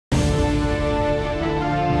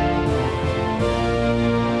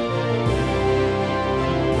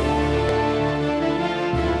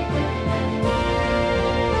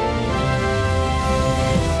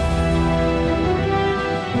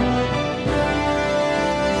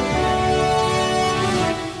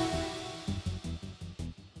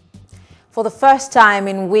For the first time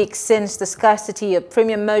in weeks since the scarcity of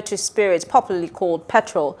premium motor spirits, popularly called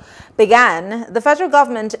petrol, began, the federal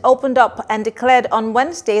government opened up and declared on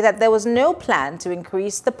Wednesday that there was no plan to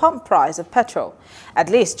increase the pump price of petrol, at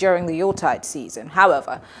least during the Yuletide season.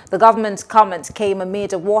 However, the government's comments came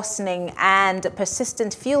amid a worsening and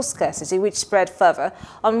persistent fuel scarcity, which spread further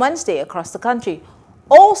on Wednesday across the country.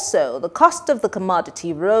 Also, the cost of the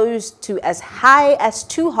commodity rose to as high as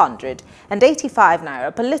 285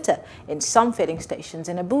 naira per litre in some filling stations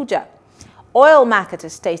in Abuja. Oil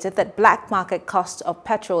marketers stated that black market cost of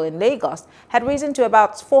petrol in Lagos had risen to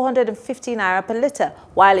about 450 naira per litre,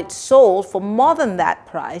 while it sold for more than that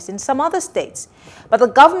price in some other states. But the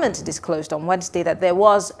government disclosed on Wednesday that there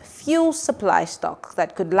was fuel supply stock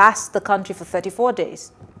that could last the country for 34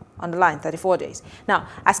 days. Underline 34 days. Now,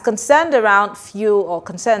 as concerns around fuel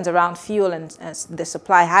and the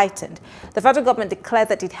supply heightened, the federal government declared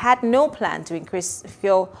that it had no plan to increase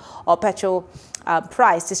fuel or petrol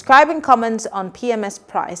price, describing comments on PMS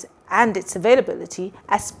price and its availability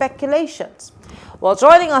as speculations. Well,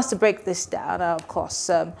 joining us to break this down are, of course,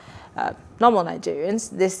 normal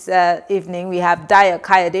Nigerians. This evening, we have Dayo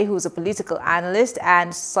Kayode, who's a political analyst,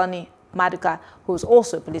 and Sonny Maduka, who's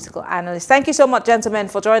also a political analyst. Thank you so much, gentlemen,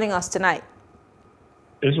 for joining us tonight.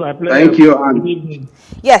 It's my pleasure. Thank you, Anne.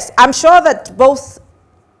 Yes, I'm sure that both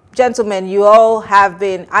gentlemen, you all have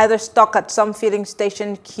been either stuck at some filling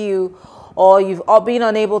station queue or you've all been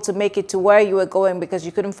unable to make it to where you were going because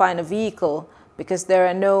you couldn't find a vehicle, because there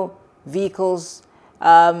are no vehicles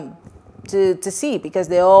to see, because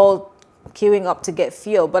they're all queuing up to get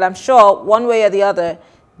fuel. But I'm sure one way or the other,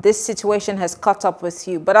 this situation has caught up with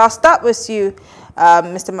you. But I'll start with you,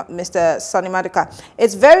 Mr. Sonny Maduka.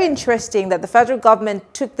 It's very interesting that the federal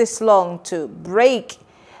government took this long to break,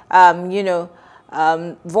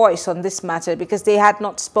 voice on this matter, because they had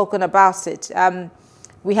not spoken about it.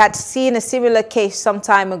 We had seen a similar case some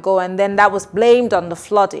time ago, and then that was blamed on the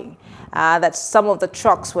flooding, that some of the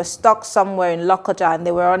trucks were stuck somewhere in Lokoja and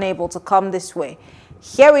they were unable to come this way.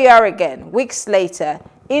 Here we are again, weeks later,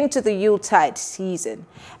 into the Yuletide season.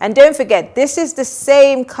 And don't forget, this is the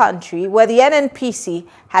same country where the NNPC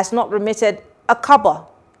has not remitted a kobo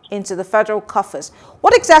into the federal coffers.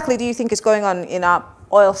 What exactly do you think is going on in our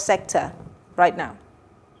oil sector right now?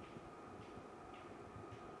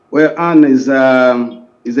 Well, Anne, is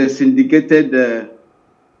a syndicated,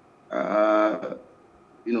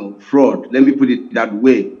 fraud. Let me put it that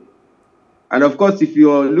way. And of course, if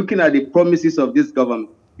you're looking at the promises of this government,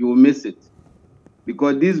 you will miss it,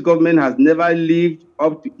 because this government has never lived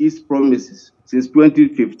up to its promises since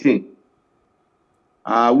 2015.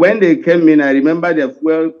 When they came in, I remember the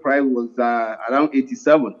fuel price was around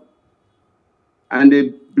 87. And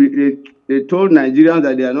they told Nigerians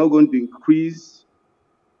that they are not going to increase.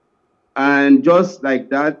 And just like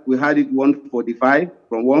that, we had it 145,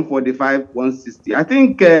 from 145, 160. I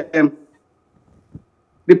think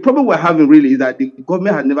the problem we're having really is that the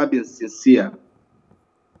government has never been sincere.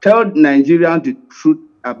 Tell Nigerians the truth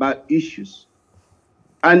about issues.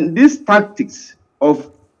 And these tactics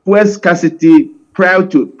of fuel scarcity prior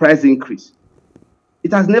to price increase,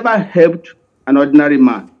 it has never helped an ordinary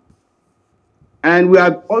man. And we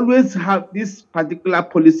have always had this particular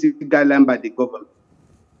policy guideline by the government.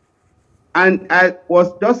 And I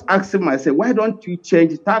was just asking myself, why don't you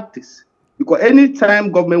change tactics? Because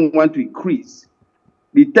anytime government wants to increase,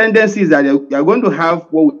 the tendency is that you are going to have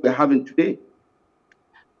what we're having today.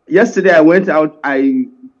 Yesterday, I went out, I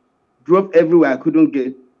drove everywhere, I couldn't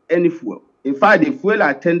get any fuel. In fact, the fuel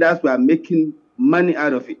attendants were making money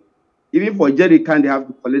out of it. Even for jerry can, they have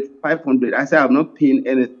to collect 500. I said, I'm not paying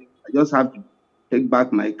anything. I just have to take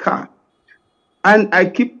back my car. And I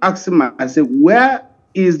keep asking myself, where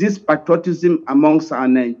is this patriotism amongst our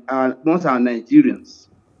Nigerians?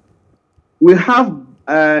 We have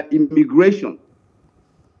immigration,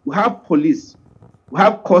 we have police, we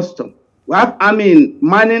have custom, we have army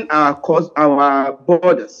manning our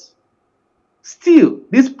borders. Still,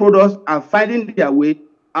 these products are finding their way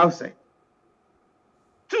outside.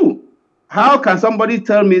 Two, how can somebody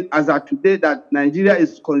tell me as of today that Nigeria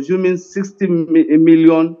is consuming 60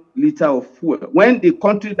 million liters of fuel when the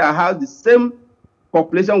country that has the same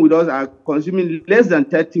population with us are consuming less than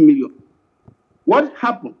 30 million? What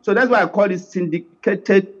happened? So that's why I call it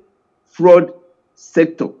syndicated fraud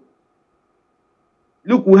sector.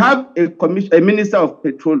 Look, we have a minister of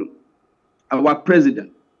petroleum, our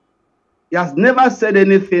president. He has never said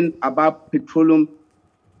anything about petroleum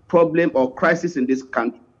problem or crisis in this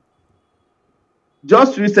country.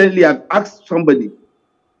 Just recently, I've asked somebody,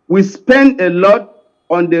 we spend a lot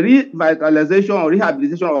on the revitalization or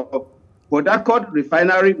rehabilitation of Port Harcourt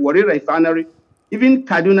refinery, Warri refinery, even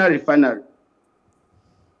Kaduna refinery.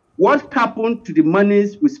 What happened to the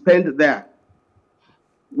monies we spent there?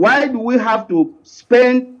 Why do we have to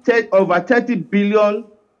spend over 30 billion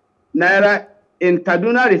naira in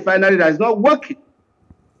Kaduna refinery that is not working?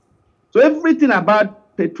 So everything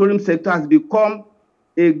about petroleum sector has become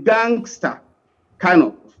a gangster kind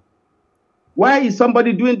of. Why is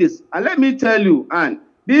somebody doing this? And let me tell you, and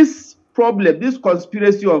this problem, this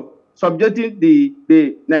conspiracy of subjecting the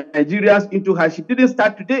Nigerians into hardship didn't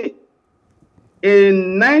start today.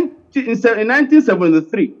 In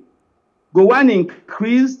 1973, Gowon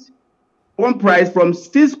increased one price from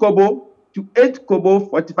 6 kobo to 8 kobo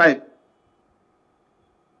 45.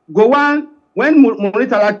 Gowon, when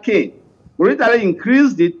Muritala came, Muritala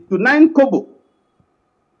increased it to 9 kobo.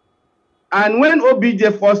 And when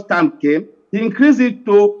OBJ first time came, he increased it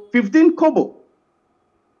to 15 kobo.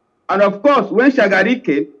 And of course, when Shagari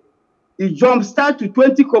came, it jumped start to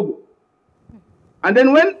 20 kobo. And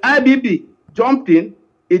then when IBB jumped in,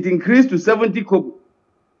 it increased to 70 kobo.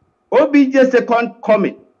 OBJ second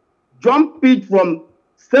coming, jumped it from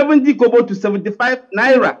 70 kobo to 75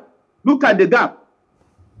 naira. Look at the gap.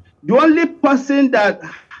 The only person that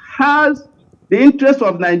has the interest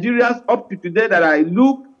of Nigerians up to today that I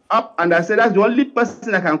look up and I said that's the only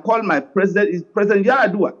person I can call my president is President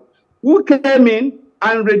Yaradua, who came in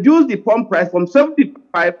and reduced the pump price from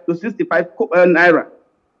 75 to 65 naira.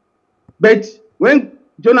 But when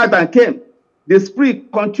Jonathan came, the spree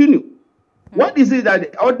continued. What is it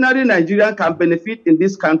that the ordinary Nigerian can benefit in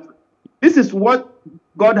this country? This is what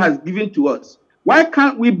God has given to us. Why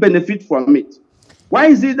can't we benefit from it? Why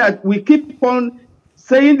is it that we keep on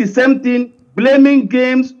saying the same thing, blaming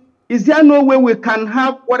games? Is there no way we can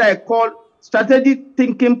have what I call strategic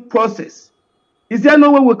thinking process? Is there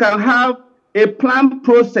no way we can have a planned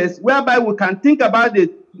process whereby we can think about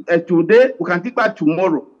it today, we can think about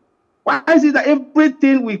tomorrow? Why is it that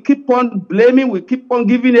everything we keep on blaming, we keep on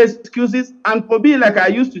giving excuses? And for me, like I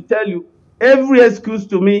used to tell you, every excuse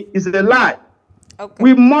to me is a lie. Okay.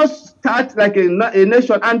 We must start like a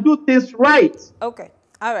nation and do things right. Okay.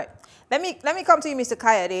 All right. Let me come to you, Mr.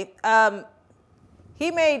 Kayode. He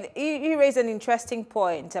raised an interesting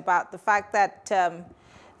point about the fact that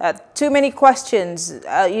too many questions,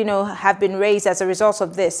 have been raised as a result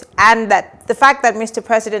of this, and that the fact that Mr.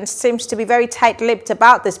 President seems to be very tight-lipped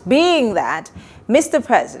about this, being that Mr.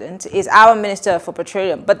 President is our Minister for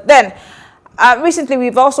Petroleum. But then, recently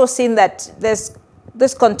we've also seen that there's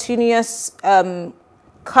this continuous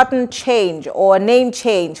cotton change or name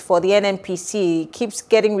change for the NNPC. Keeps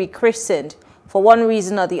getting rechristened for one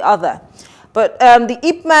reason or the other. But the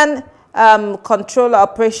IPMAN controller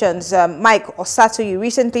operations, Mike Osatoyu,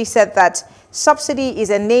 recently said that subsidy is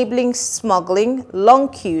enabling smuggling, long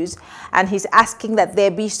queues, and he's asking that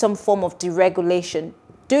there be some form of deregulation.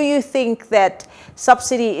 Do you think that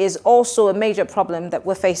subsidy is also a major problem that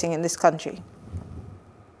we're facing in this country?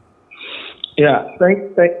 Yeah,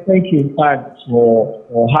 thank you, Pat, for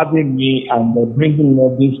having me and bringing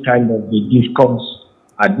up this kind of a discourse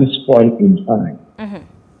at this point in time. Mm-hmm.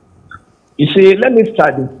 You see, let me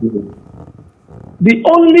start this with the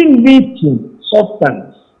only living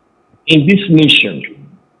substance in this nation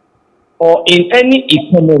or in any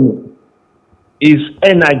economy is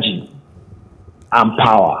energy and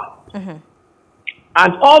power. Mm-hmm.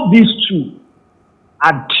 And all these two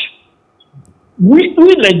are we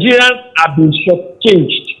Nigerians have been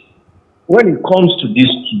shortchanged when it comes to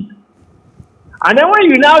these two. And then when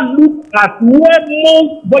you now look at where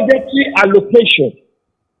most budgetary allocation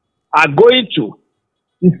are going to,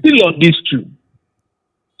 it's still on these two.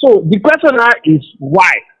 So the question now is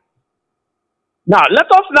why? Now, let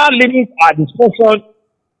us now limit our discussion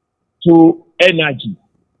to energy,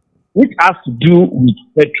 which has to do with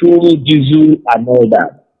petrol, diesel, and all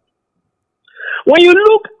that. When you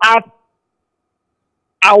look at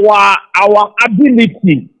our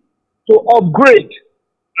ability to upgrade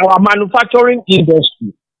our manufacturing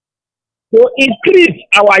industry, to increase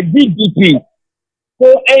our GDP, to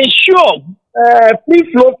ensure free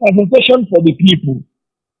flow transportation for the people,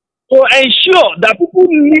 to ensure that people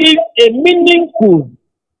live a meaningful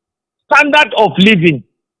standard of living,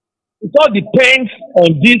 it all depends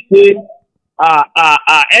on this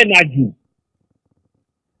energy.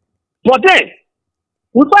 But then,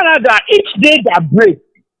 we find out that each day that breaks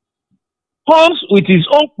comes with its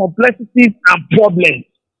own complexities and problems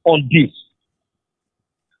on this.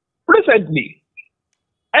 Recently,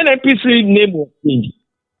 NNPC name was changed,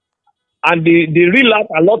 and they realized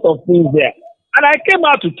a lot of things there. And I came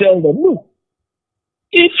out to tell them, look,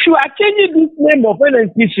 if you are changing this name of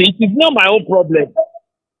NNPC, it is not my own problem.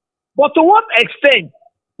 But to what extent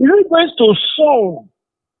is it going to solve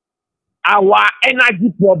our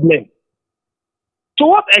energy problem? To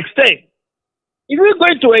what extent is it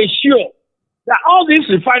going to ensure that all these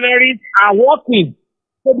refineries are working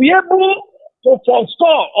to be able to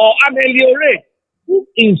forestall or ameliorate this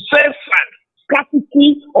incessant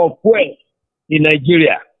scarcity of wealth in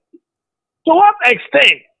Nigeria? To what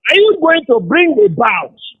extent are you going to bring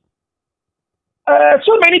about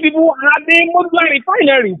so many people having modular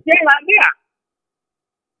refineries here and there?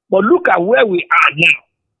 But look at where we are now.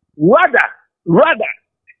 Rather,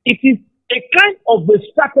 it is a kind of a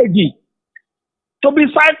strategy to be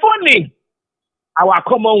siphoning our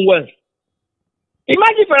commonwealth.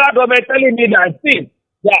 Imagine federal government telling me that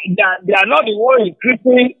they are not the one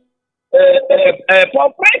increasing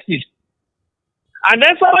pump prices. And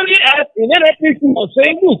then somebody else in NFPC was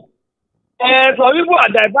saying, look, some people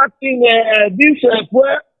are diverting this fuel,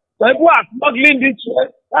 some people are smuggling this fuel.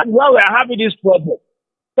 That's why we are having this problem.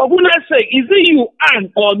 For goodness sake, is it you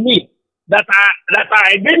and or me that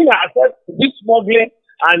are getting ourselves to this smuggling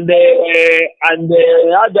and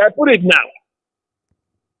how do I put it now?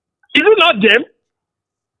 Is it not them?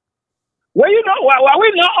 Well, you know, were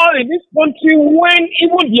we not all in this country when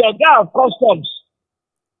even the Oga of Customs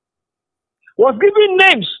was giving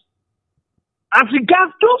names as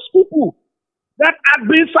regards those people that have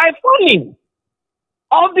been siphoning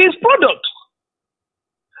all these products?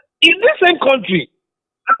 In this same country,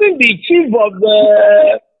 I think the chief of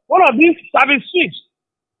one of these service chiefs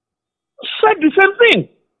said the same thing.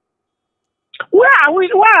 Why are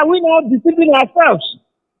we not deceiving ourselves?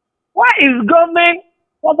 Why is government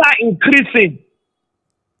further increasing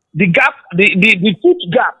the gap, the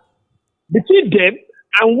food gap between them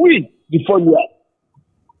and we, the followers?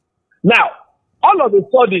 Now, all of a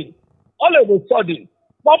sudden,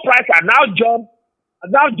 more price are now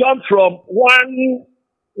jumped from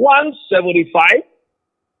 175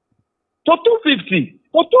 to 250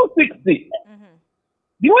 to 260.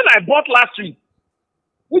 The one I bought last week,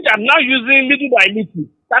 which I'm now using little by little,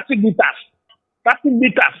 30 liters.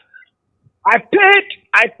 I paid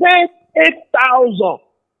 8,000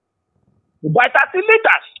 to buy 30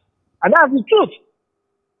 liters. And that's the truth.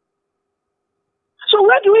 So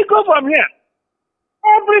where do we go from here?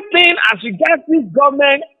 Everything as regards this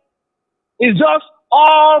government is just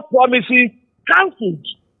all promises cancelled.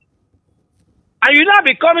 And you now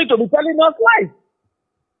be coming to be telling us lies.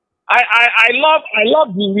 I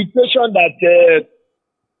love the invitation that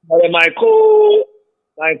my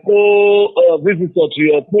visitor to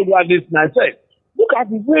your program this night said. Look at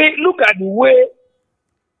the way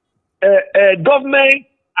government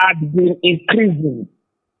had been increasing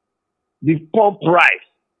the pump price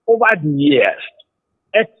over the years,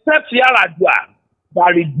 except Yaradua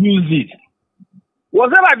that reduced it. Was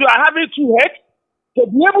Yaradua having two heads to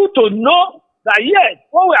be able to know that yes,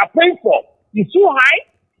 what we are paying for is too high?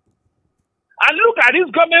 And look at this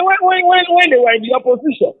government when they were in the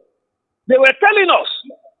opposition. They were telling us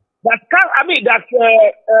that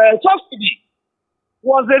subsidy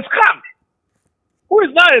was a scam. Who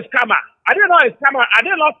is now a scammer? Are they not a scammer? Are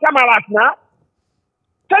they not scammers now?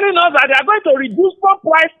 Telling us that they are going to reduce pump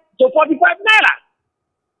price to 45 naira.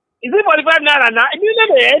 Is it 45 naira now?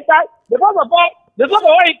 Immediately they enter, the first of all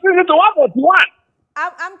increase it to 141.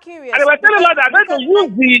 I'm curious. And they were telling us that they're going to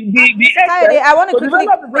use the Kayode, I want to quickly,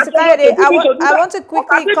 Mr. Kayode, I want to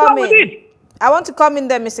quickly come in. I want to come in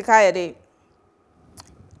there, Mr. Kayode.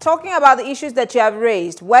 Talking about the issues that you have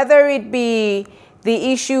raised, whether it be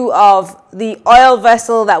the issue of the oil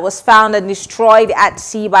vessel that was found and destroyed at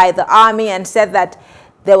sea by the army and said that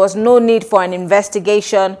there was no need for an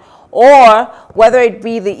investigation, or whether it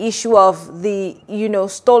be the issue of the,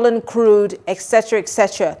 stolen crude, etc.,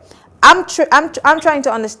 etc. I'm trying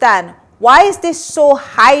to understand, why is this so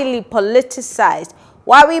highly politicized?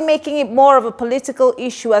 Why are we making it more of a political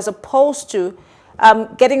issue as opposed to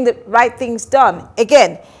getting the right things done?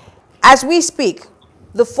 Again, as we speak,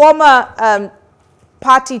 the former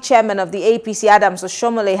party chairman of the APC, Adams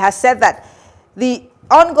Oshomole, has said that the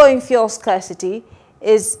ongoing fuel scarcity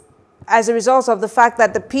is as a result of the fact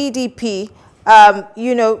that the PDP,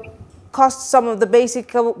 caused some of the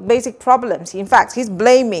basic problems. In fact, he's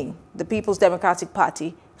blaming the People's Democratic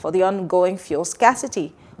Party for the ongoing fuel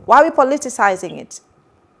scarcity. Why are we politicizing it?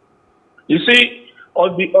 You see,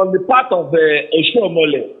 on the part of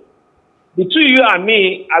Oshomole, between you and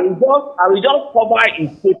me, I will just cover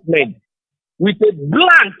his statement with a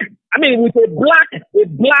black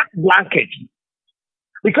blanket.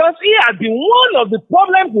 Because he has been one of the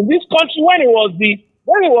problems in this country when he was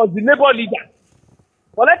the Labour leader.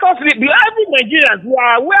 But let us be every Nigerians who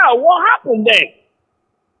are aware of what happened there.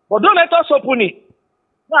 But don't let us open it.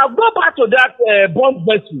 Now go back to that bomb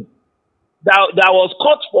vessel that was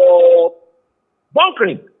caught for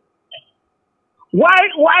bunkering.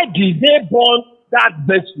 Why did they burn that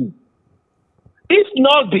vessel? If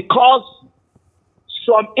not because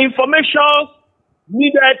some information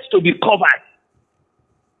needed to be covered.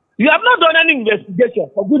 You have not done any investigation,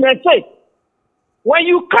 for goodness sake. When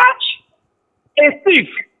you catch a thief,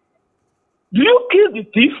 do you kill the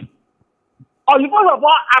thief? Or you first of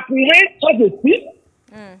all apprehend such a thief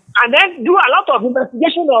and then do a lot of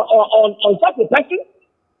investigation on such a person?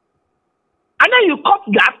 And then you cut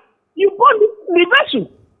that, you burn the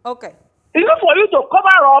vessel. Okay. It's not for you to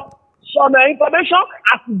cover up some information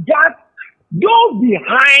as regards those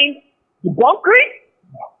behind the bunkering.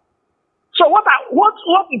 So what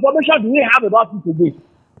information do we have about it today?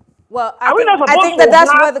 Well, I think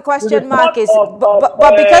that's where the question mark is.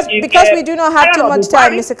 But because we do not have too much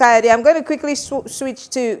time, Mr. Kayode, I'm going to quickly switch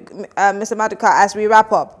to Mr. Maduka as we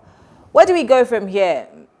wrap up. Where do we go from here,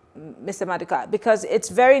 Mr. Maduka? Because it's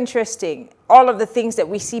very interesting, all of the things that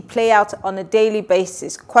we see play out on a daily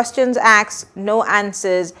basis. Questions asked, no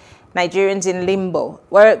answers, Nigerians in limbo.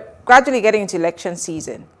 We're gradually getting into election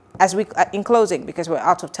season. As we, in closing, because we're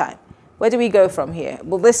out of time, where do we go from here?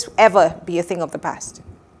 Will this ever be a thing of the past?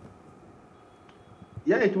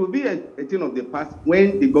 Yeah, it will be a thing of the past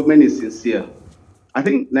when the government is sincere. I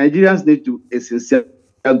think Nigerians need a sincere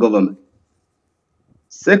government.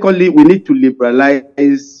 Secondly, we need to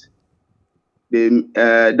liberalize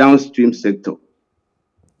the downstream sector.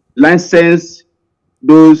 License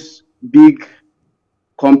those big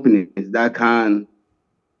companies that can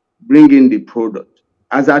bring in the product.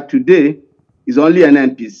 As of today, it's only an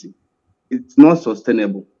NPC. It's not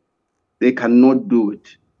sustainable. They cannot do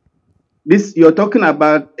it. You're talking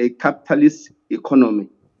about a capitalist economy.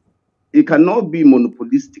 It cannot be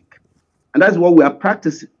monopolistic. And that's what we are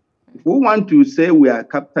practicing. If we want to say we are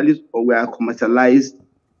capitalist or we are commercialized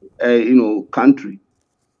country,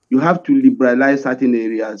 you have to liberalize certain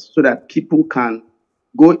areas so that people can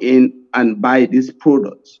go in and buy these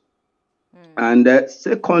products. And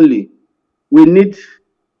secondly, we need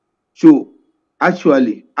to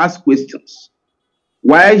actually ask questions.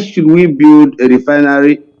 Why should we build a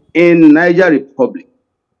refinery in Niger Republic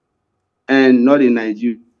and not in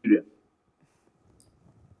Nigeria?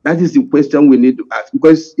 That is the question we need to ask,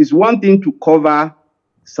 because it's one thing to cover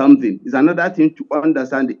something. It's another thing to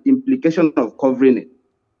understand the implication of covering it.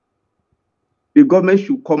 The government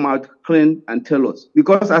should come out clean and tell us,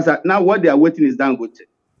 because now what they are waiting is Dangote.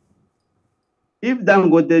 If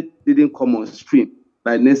Dangote didn't come on stream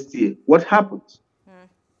by next year, what happens?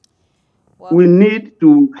 Well, we need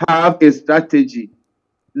to have a strategy,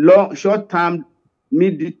 short-term,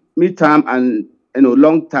 mid-term, and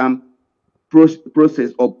long-term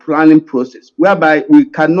process or planning process, whereby we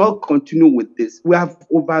cannot continue with this. We have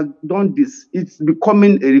overdone this. It's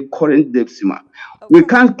becoming a recurrent deficit. Okay. We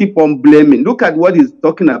can't keep on blaming. Look at what he's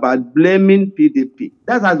talking about, blaming PDP.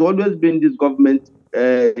 That has always been this government,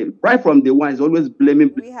 right from day one, is always blaming.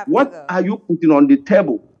 What are you putting on the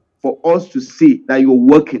table for us to see that you're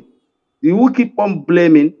working? You will keep on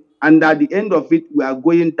blaming, and at the end of it, we are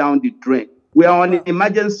going down the drain. We are on an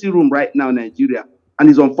emergency room right now in Nigeria. And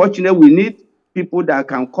it's unfortunate. We need people that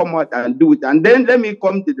can come out and do it. And then let me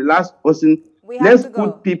come to the last person. Let's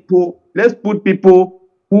put people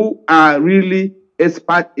who are really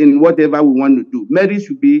expert in whatever we want to do. Merit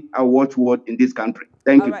should be a watchword in this country.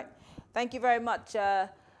 Thank you. All right. Thank you very much.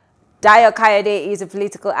 Dayo Kayode is a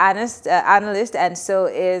political analyst, and so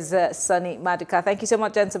is Sonny Maduka. Thank you so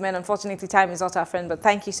much, gentlemen. Unfortunately, time is not our friend, but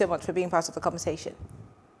thank you so much for being part of the conversation.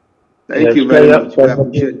 Thank you very much. I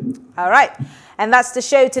appreciate it. All right. And that's the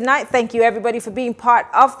show tonight. Thank you, everybody, for being part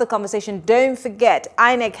of the conversation. Don't forget,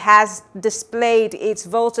 INEC has displayed its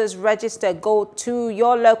voters register. Go to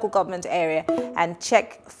your local government area and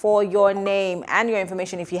check for your name and your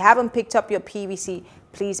information. If you haven't picked up your PVC,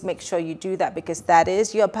 please make sure you do that, because that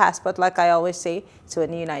is your passport, like I always say, to a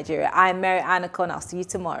new Nigeria. I'm Mary Anna Kon. I'll see you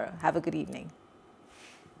tomorrow. Have a good evening.